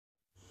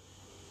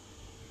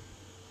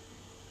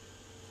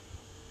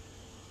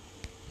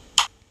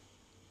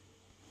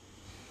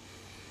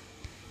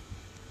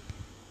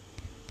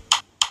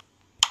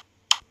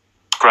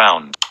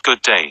ground.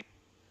 Good day.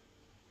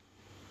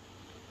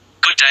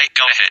 Good day,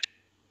 go ahead.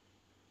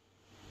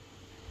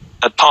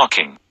 At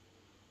parking.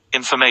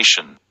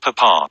 Information.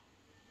 Papa.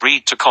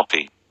 Read to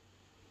copy.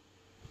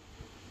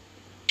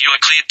 You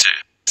are cleared to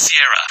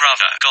Sierra,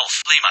 Bravo,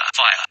 Golf, Lima,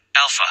 via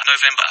Alpha,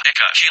 November,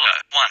 Echo, Kilo,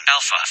 1,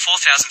 Alpha,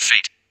 4,000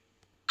 feet.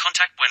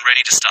 Contact when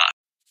ready to start.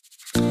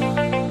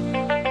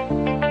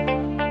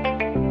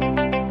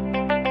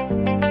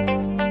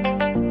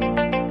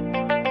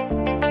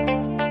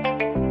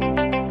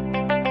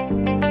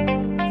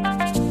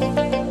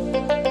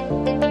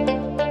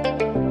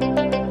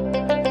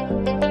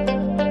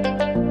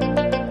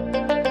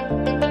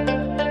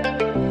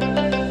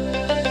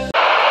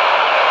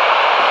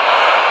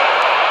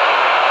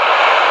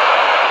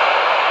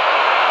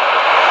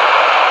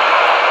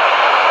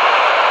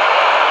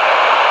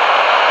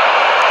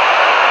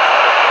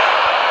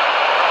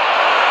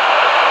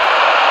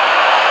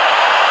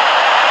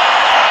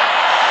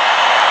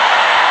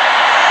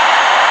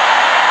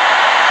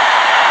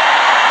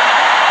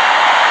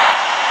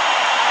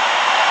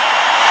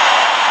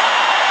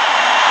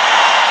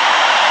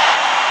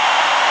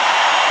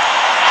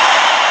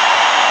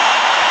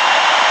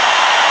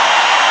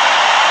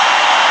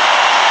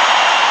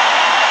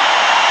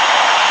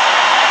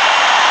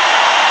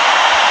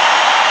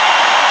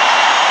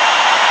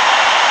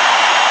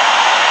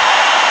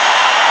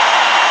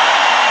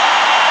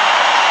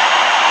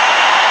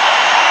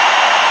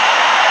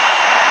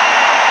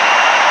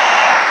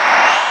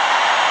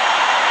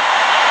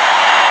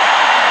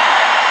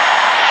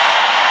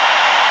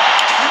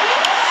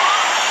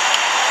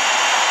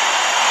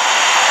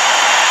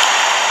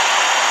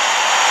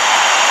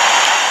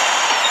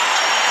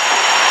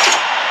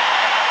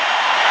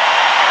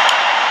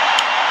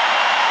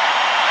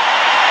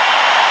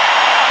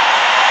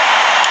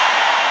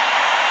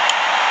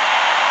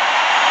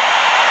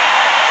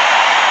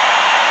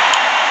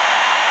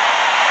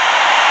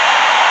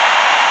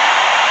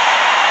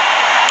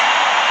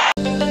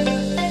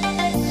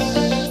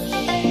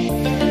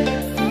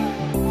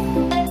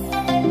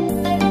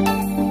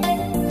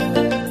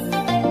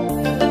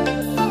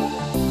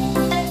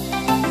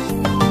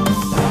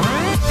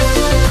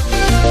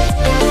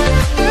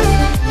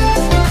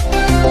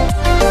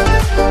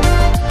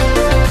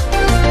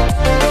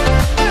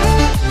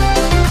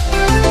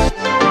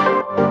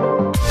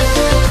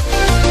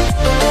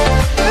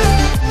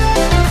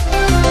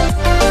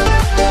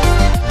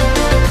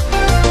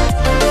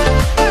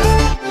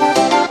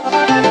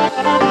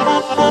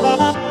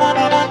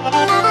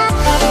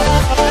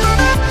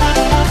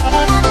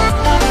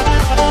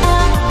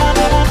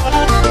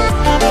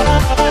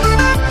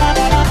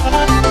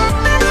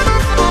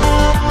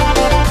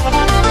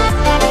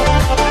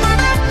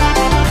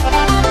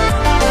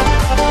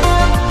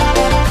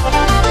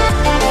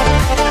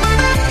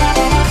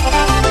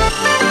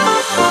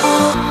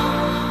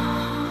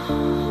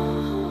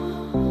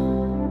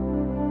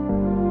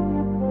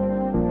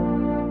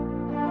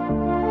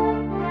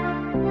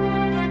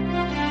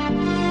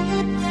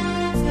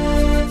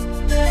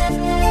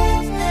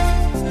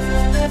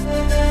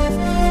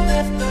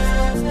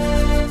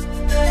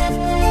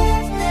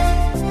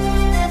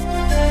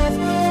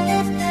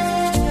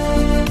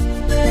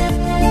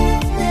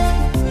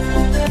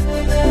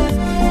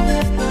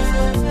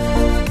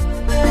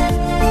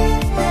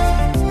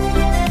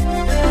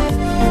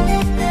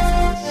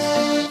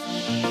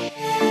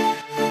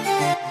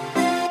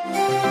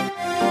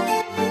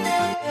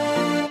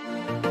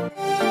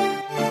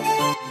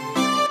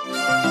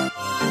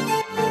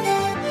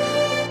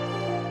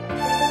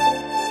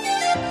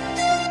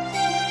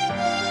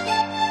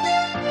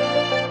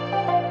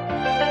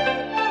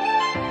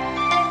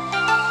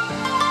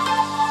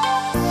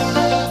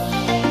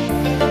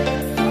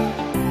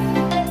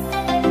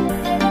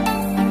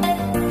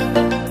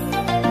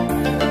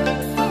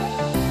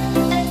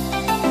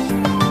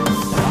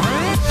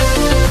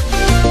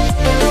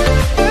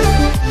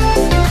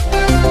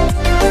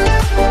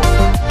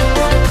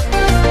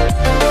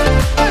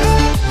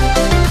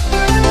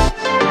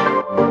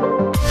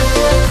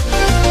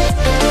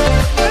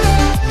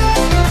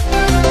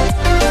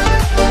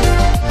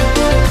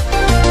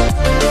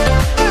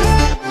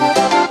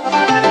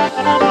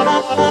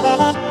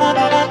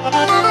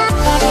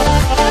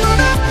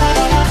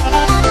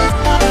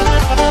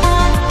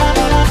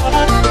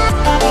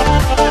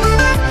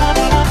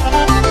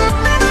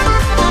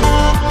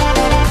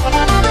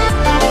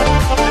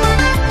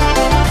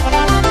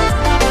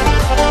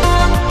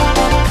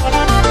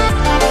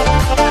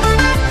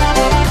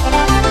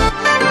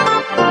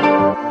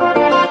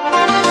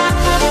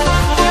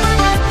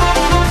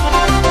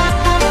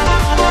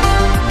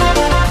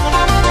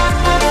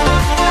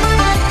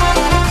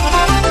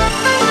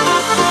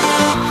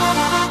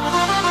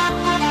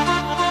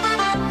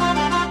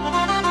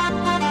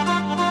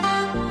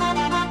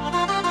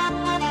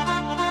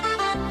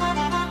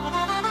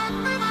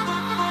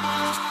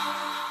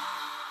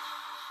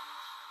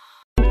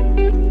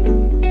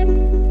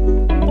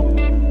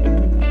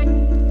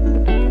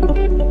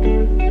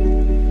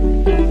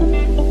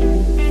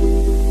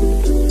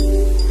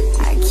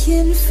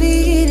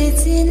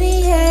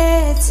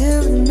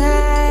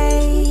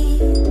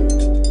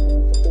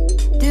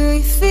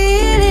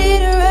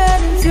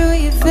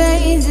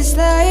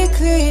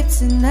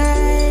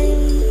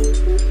 kryptonite.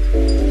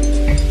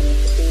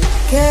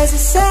 'Cause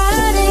the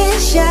sun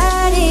is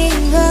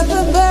shining up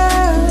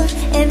above,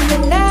 and the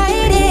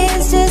night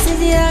is just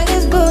as young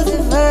as both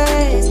of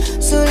us.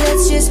 So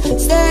let's just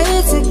stay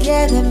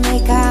together,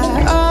 make our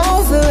own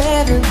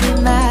forever, be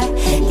my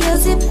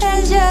guilty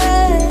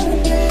pleasure.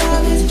 Your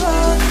love is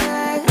bold,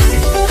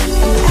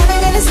 am I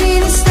gonna see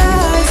the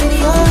stars in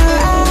your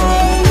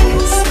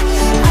eyes?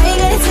 Are you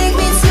gonna take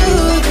me to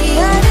the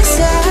other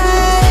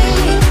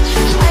side?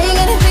 Are you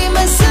gonna be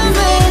my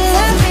summer and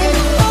love me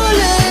all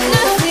or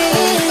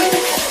nothing?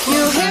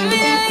 You hit me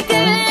like a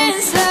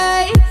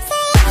landslide.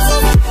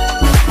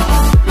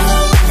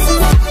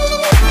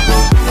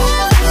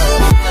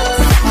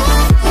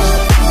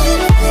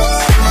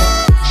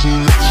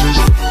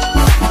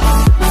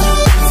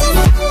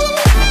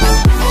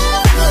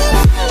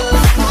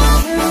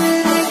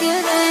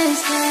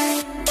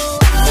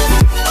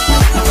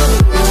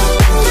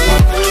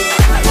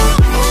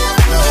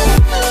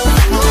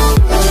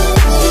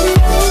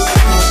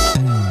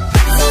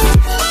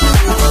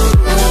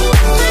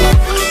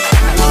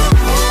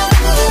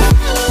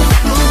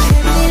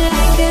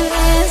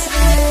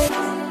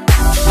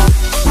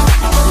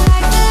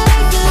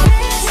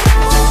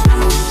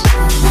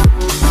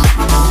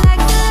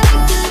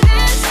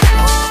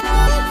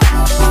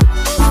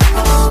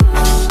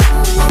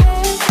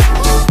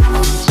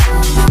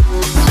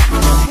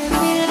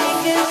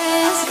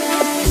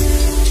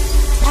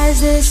 As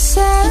the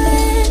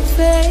sun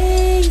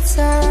fades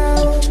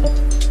out,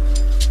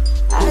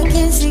 I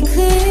can see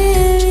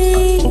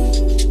clearly,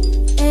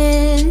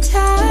 and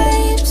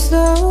time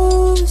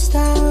slows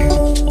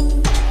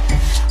down.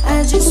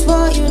 I just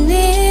want you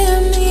near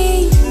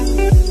me.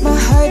 My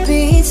heart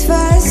beats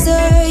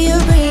faster, you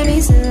bring me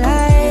to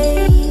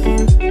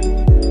life.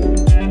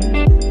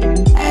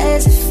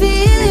 As I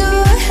feel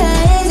your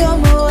hands on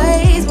my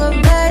waist, my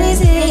body's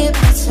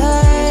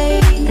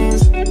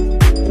hypnotized.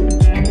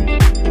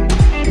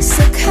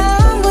 So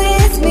come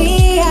with me,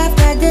 I've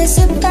got the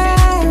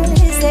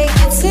surprise. Take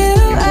you to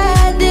a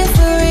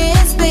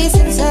different space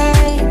and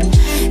time.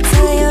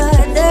 Tell your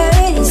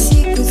dirty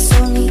secrets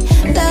on me.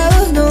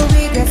 Love, no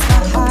regrets, my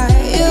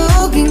heart, you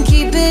can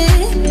keep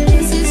it.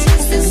 This is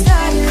just the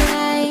start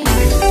line.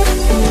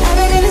 Am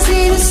I gonna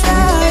see the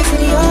stars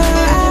in your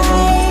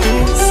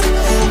eyes?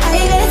 Are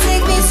you gonna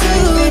take me to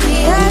the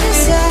other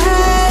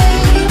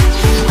side?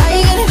 Are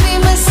you gonna be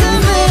my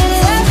summer and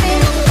love me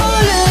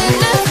all or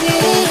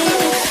nothing?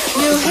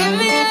 You hit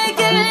me like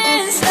a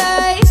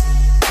landslide.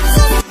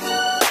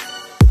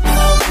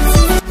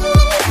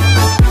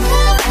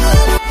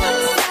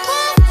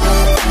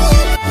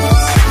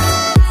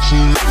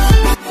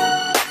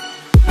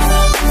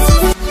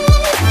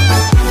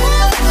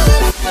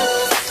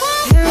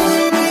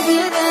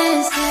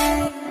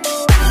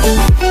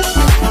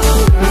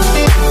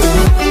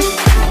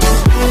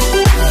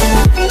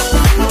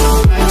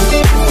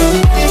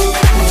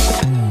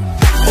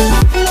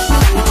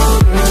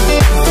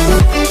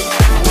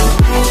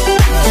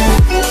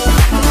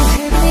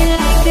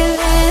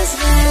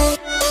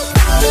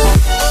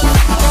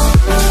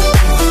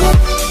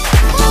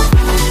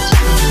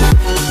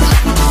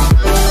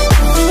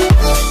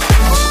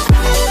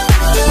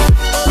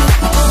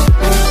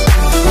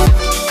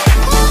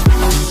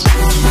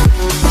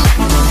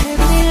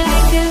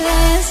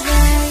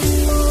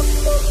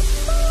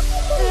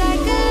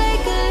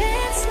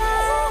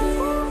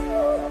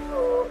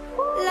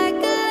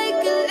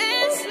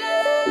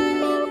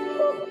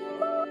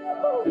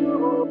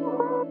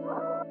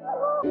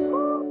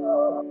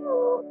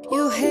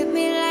 You hit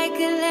me like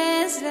a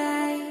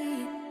landslide.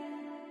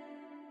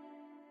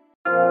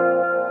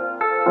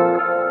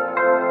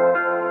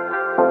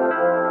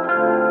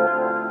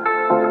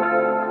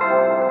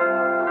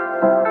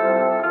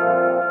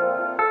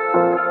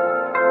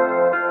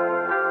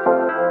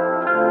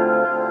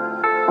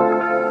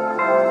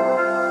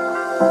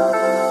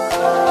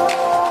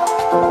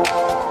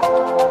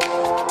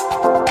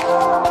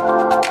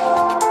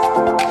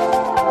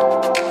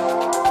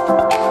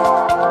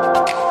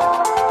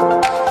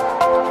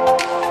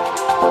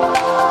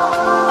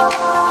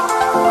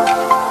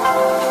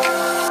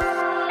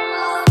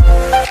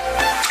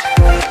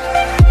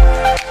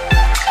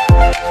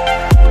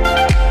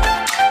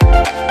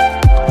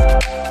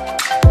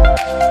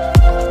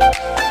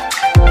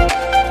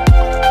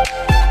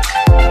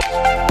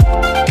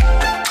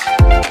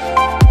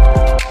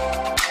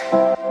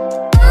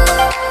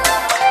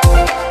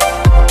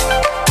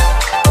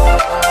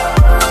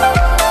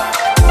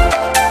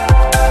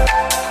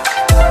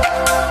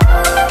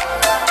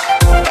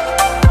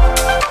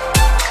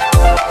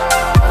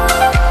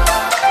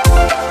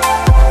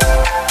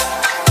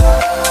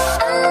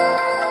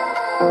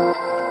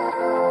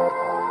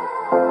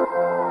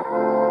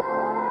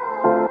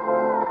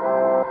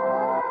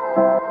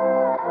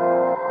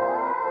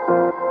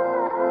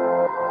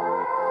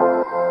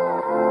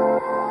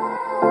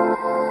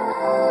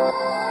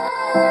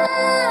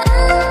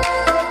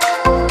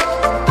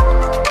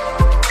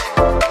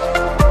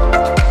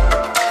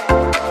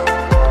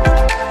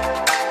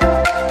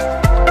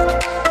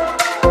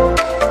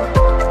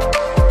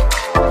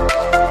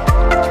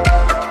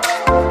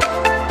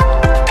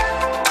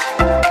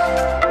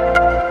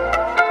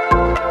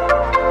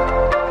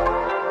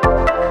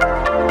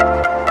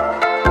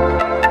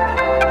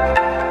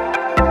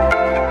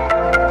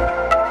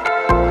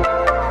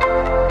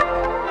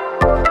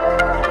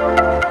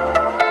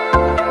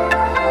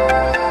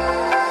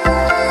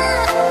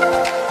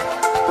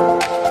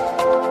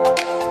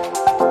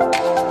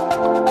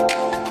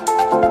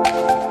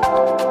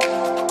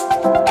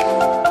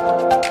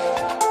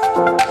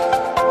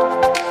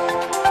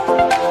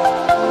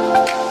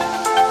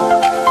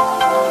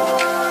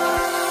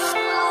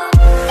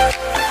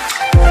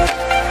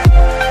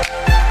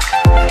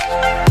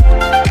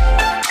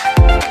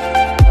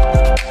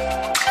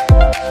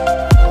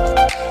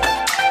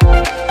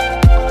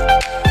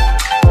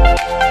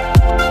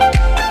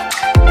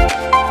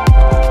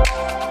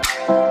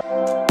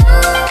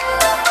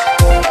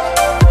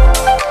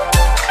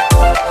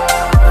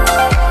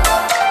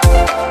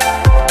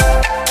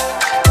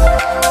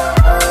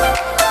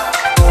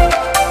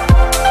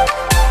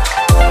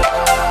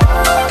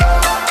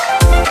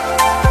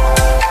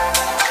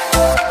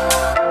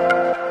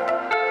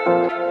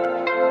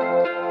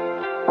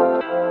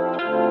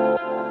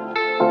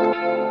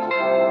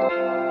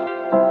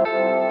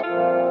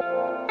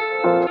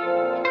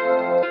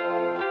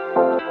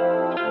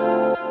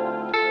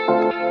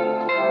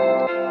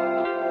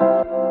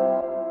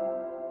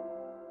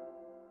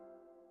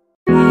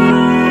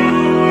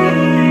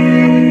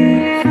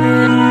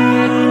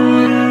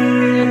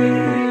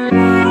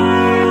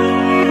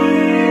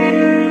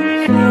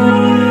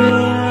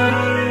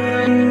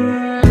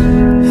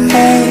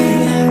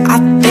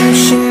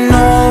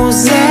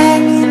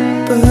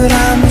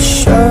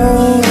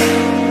 show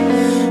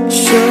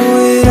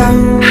it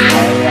out.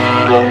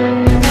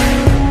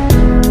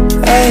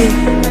 Hey,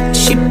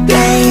 she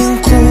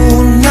playing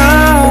cool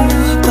now,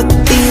 but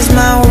these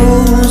my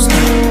rules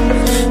now.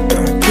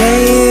 Don't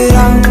play it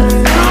out.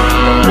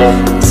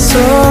 So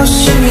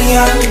shimmy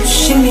out,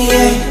 shimmy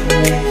yeah.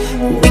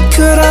 We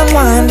could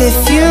unwind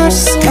if you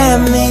just let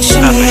me.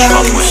 Shimmy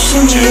out,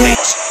 shimmy yeah.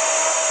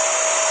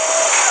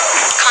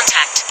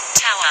 Contact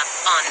tower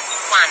on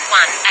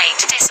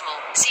 118.000.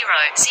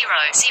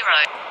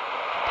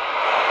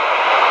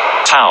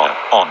 Tower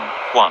on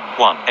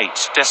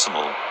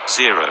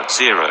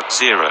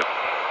 118.000.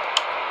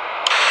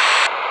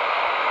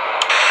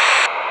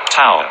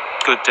 Tower,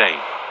 good day.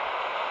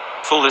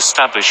 Full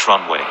establish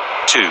runway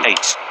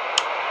 28.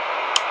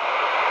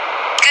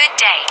 Good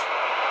day.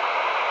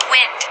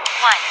 Wind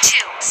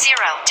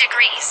 120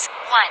 degrees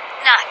 1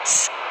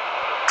 knots.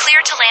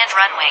 Clear to land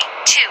runway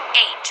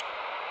 28.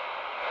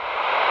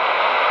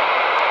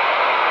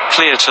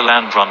 Clear to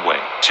land runway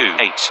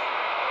 28.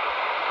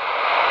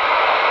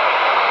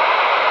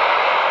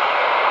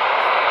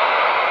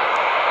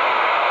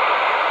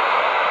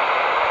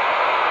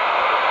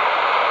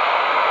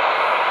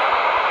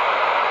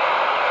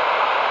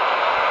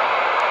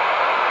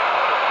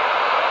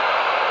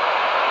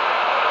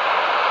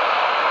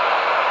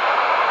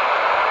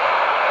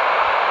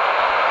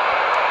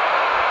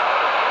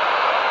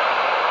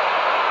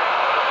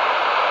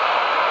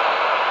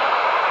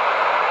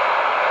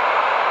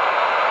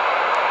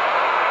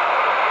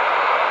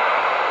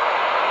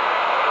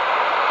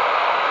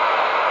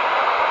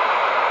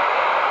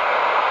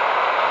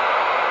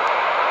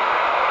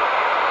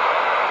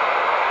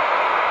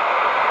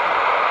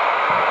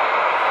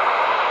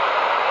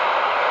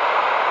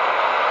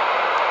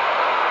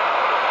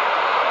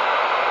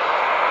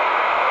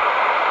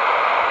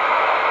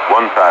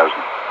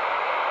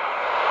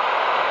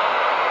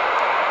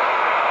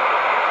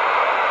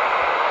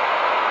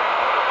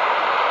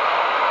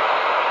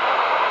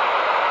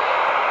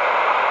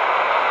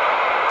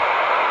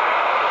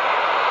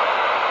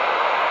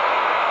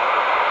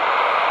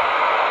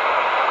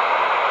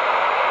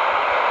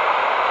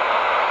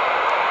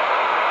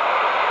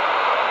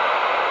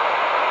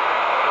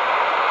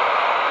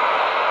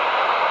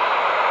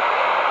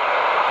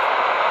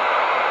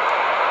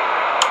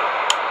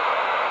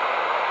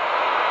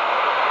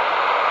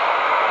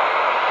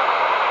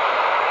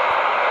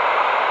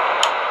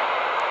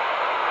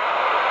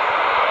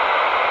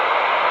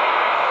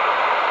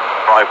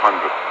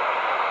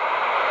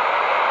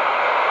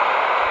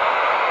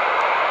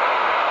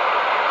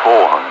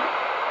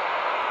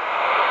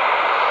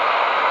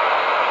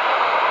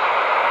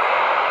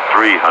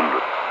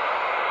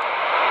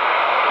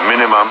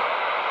 Minimum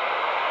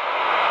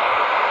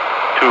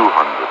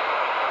 200.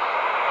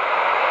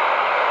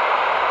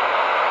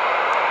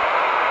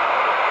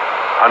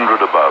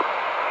 100 above.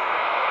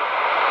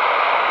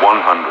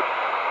 100.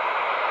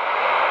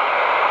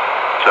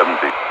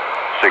 70,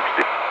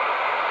 60,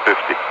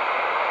 50,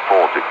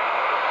 40,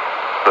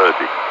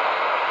 30,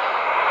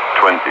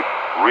 20.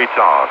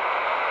 Retard.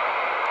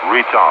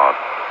 Retard.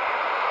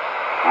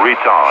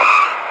 Retard.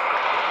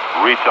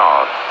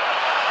 Retard.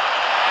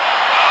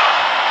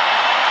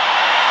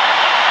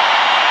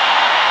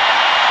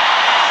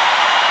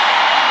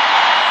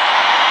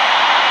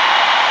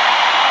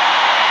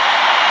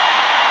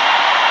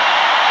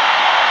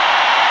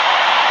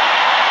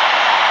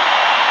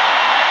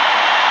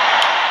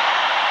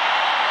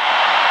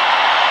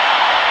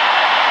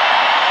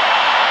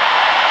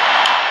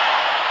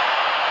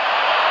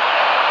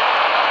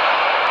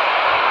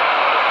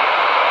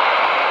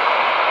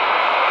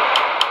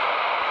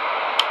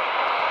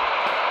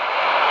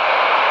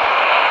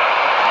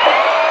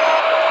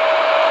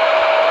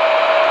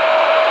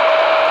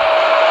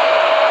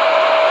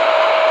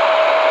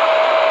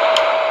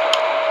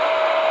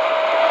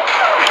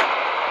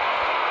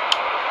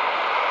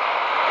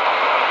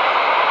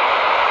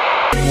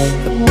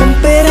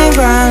 Bump it and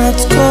grind,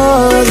 let's go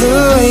all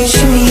the way.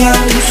 Shimmy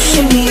out, you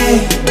shimmy yeah.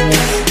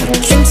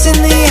 Drinks in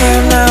the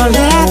air now,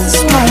 let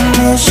this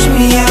moment.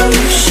 Shimmy out,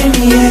 you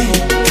shimmy yeah.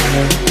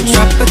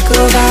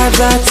 Tropical vibes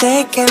are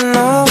taking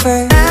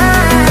over.